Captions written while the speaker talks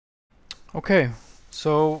Okay,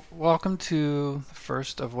 so welcome to the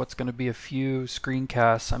first of what's going to be a few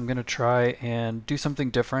screencasts. I'm going to try and do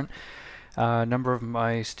something different. A number of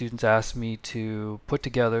my students asked me to put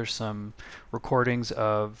together some recordings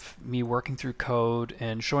of me working through code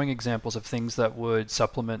and showing examples of things that would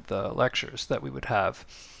supplement the lectures that we would have.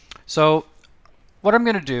 So what I'm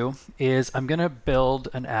going to do is I'm going to build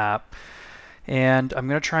an app, and I'm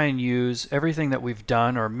going to try and use everything that we've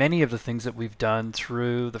done, or many of the things that we've done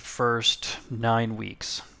through the first 9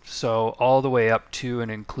 weeks. So all the way up to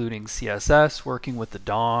and including CSS, working with the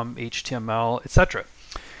DOM, HTML, etc.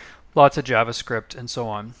 Lots of JavaScript and so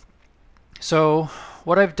on. So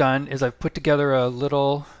what I've done is I've put together a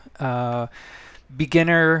little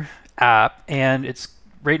beginner app, and it's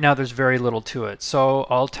right now there's very little to it. So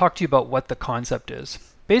I'll talk to you about what the concept is.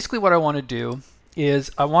 Basically what I want to do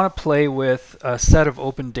is I want to play with a set of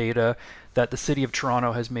open data that the City of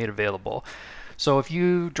Toronto has made available. So if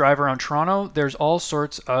you drive around Toronto, there's all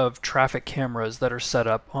sorts of traffic cameras that are set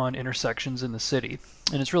up on intersections in the city.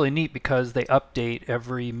 And it's really neat because they update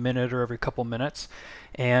every minute or every couple minutes.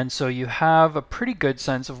 And so you have a pretty good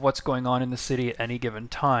sense of what's going on in the city at any given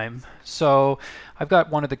time. So I've got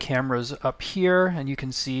one of the cameras up here, and you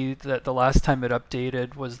can see that the last time it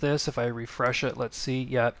updated was this. If I refresh it, let's see,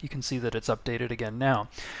 yeah, you can see that it's updated again now.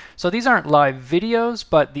 So these aren't live videos,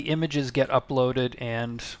 but the images get uploaded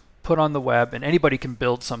and put on the web, and anybody can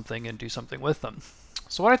build something and do something with them.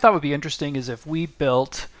 So what I thought would be interesting is if we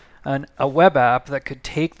built a web app that could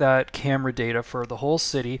take that camera data for the whole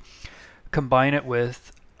city, combine it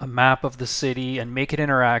with a map of the city, and make it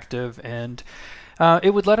interactive, and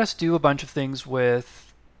it would let us do a bunch of things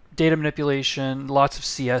with data manipulation, lots of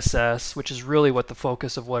CSS, which is really what the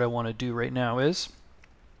focus of what I want to do right now is,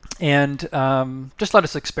 and just let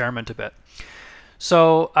us experiment a bit.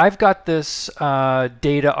 So I've got this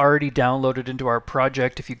data already downloaded into our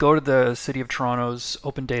project. If you go to the City of Toronto's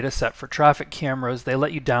open data set for traffic cameras, they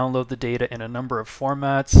let you download the data in a number of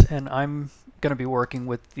formats, and I'm going to be working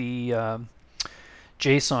with the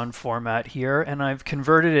JSON format here, and I've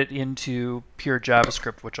converted it into pure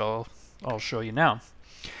JavaScript, which I'll show you now.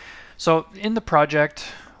 So in the project,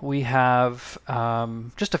 we have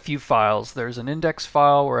just a few files. There's an index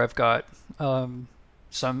file where I've got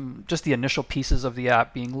just the initial pieces of the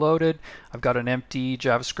app being loaded. I've got an empty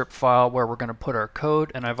JavaScript file where we're going to put our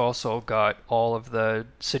code, and I've also got all of the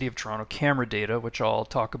City of Toronto camera data, which I'll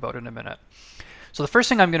talk about in a minute. So the first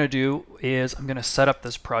thing I'm going to do is I'm going to set up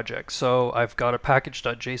this project. So I've got a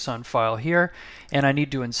package.json file here, and I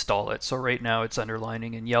need to install it. So right now it's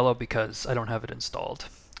underlining in yellow because I don't have it installed.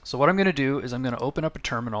 So what I'm going to do is I'm going to open up a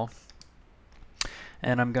terminal,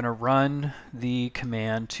 and I'm going to run the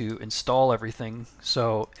command to install everything.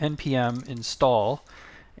 So npm install,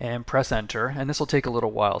 and press enter, and this will take a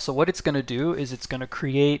little while. So what it's going to do is it's going to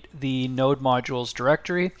create the node modules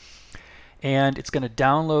directory, and it's going to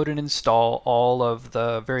download and install all of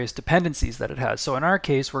the various dependencies that it has. So in our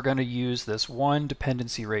case, we're going to use this one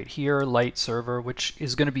dependency right here, light server, which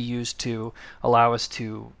is going to be used to allow us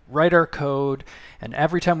to write our code, and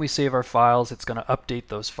every time we save our files, it's going to update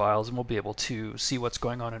those files, and we'll be able to see what's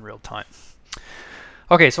going on in real time.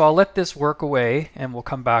 Okay, so I'll let this work away, and we'll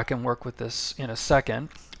come back and work with this in a second,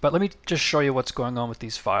 but let me just show you what's going on with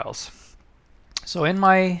these files. So in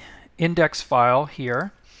my index file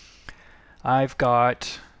here, I've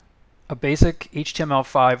got a basic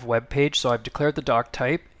HTML5 web page, so I've declared the doc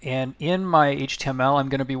type, and in my HTML I'm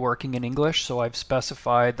going to be working in English, so I've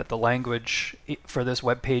specified that the language for this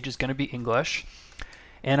web page is going to be English.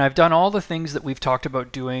 And I've done all the things that we've talked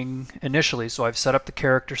about doing initially, so I've set up the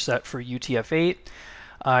character set for UTF-8.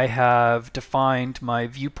 I have defined my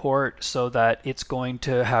viewport so that it's going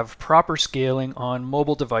to have proper scaling on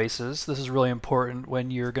mobile devices. This is really important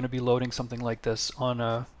when you're going to be loading something like this on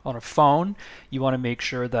a phone. You want to make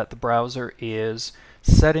sure that the browser is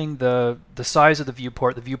setting the size of the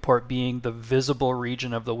viewport being the visible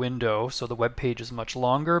region of the window. So the web page is much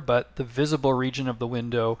longer, but the visible region of the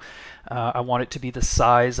window, I want it to be the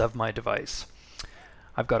size of my device.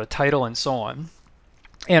 I've got a title and so on.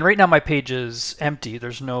 And right now my page is empty.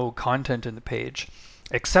 There's no content in the page,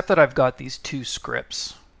 except that I've got these two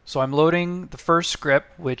scripts. So I'm loading the first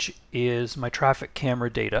script, which is my traffic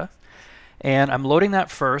camera data. And I'm loading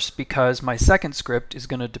that first because my second script is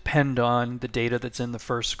going to depend on the data that's in the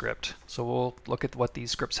first script. So we'll look at what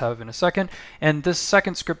these scripts have in a second. And this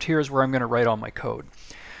second script here is where I'm going to write all my code.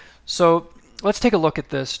 So let's take a look at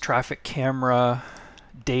this traffic camera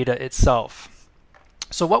data itself.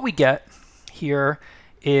 So what we get here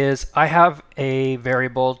is I have a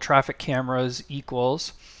variable traffic cameras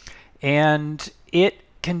equals, and it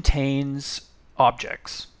contains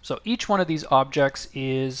objects. So each one of these objects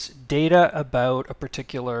is data about a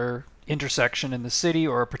particular intersection in the city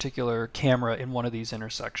or a particular camera in one of these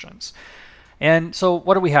intersections. And so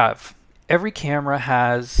what do we have? Every camera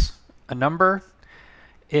has a number,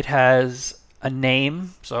 it has a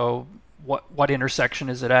name, so what intersection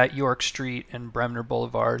is it at, York Street and Bremner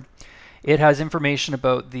Boulevard. It has information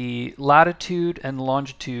about the latitude and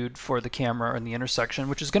longitude for the camera in the intersection,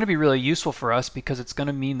 which is going to be really useful for us because it's going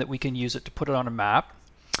to mean that we can use it to put it on a map.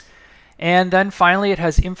 And then finally it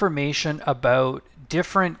has information about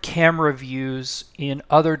different camera views in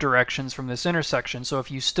other directions from this intersection. So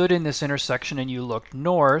if you stood in this intersection and you looked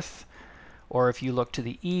north, or if you look to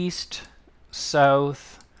the east,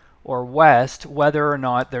 south, or west, whether or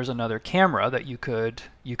not there's another camera that you could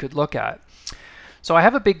look at. So I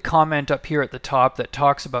have a big comment up here at the top that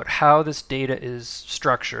talks about how this data is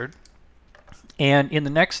structured. And in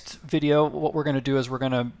the next video, what we're going to do is we're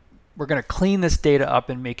going to clean this data up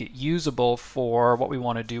and make it usable for what we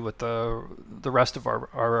want to do with the rest of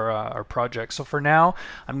our project. So for now,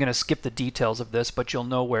 I'm going to skip the details of this, but you'll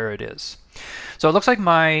know where it is. So it looks like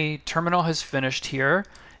my terminal has finished here,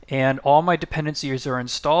 and all my dependencies are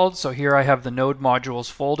installed. So here I have the node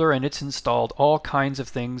modules folder, and it's installed all kinds of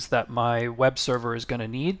things that my web server is going to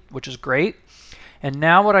need, which is great. And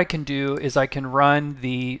now what I can do is I can run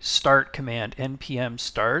the start command, npm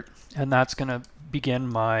start, and that's going to begin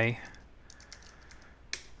my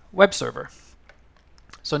web server.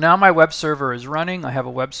 So now my web server is running. I have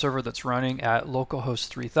a web server that's running at localhost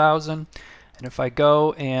 3000. And if I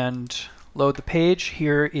go and load the page,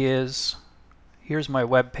 here's my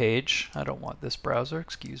web page. I don't want this browser,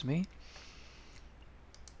 excuse me.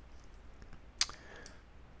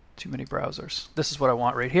 Too many browsers. This is what I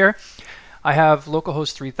want right here. I have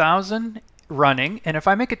localhost 3000 running, and if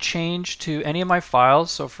I make a change to any of my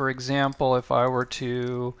files, so for example, if I were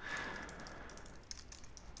to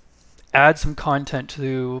add some content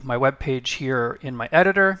to my web page here in my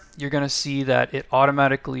editor, you're going to see that it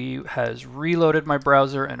automatically has reloaded my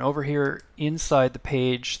browser, and over here inside the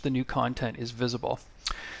page the new content is visible.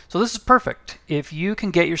 So this is perfect. If you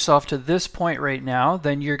can get yourself to this point right now,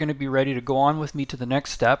 then you're going to be ready to go on with me to the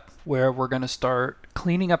next step, where we're going to start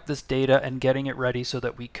cleaning up this data and getting it ready so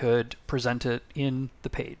that we could present it in the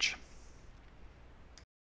page.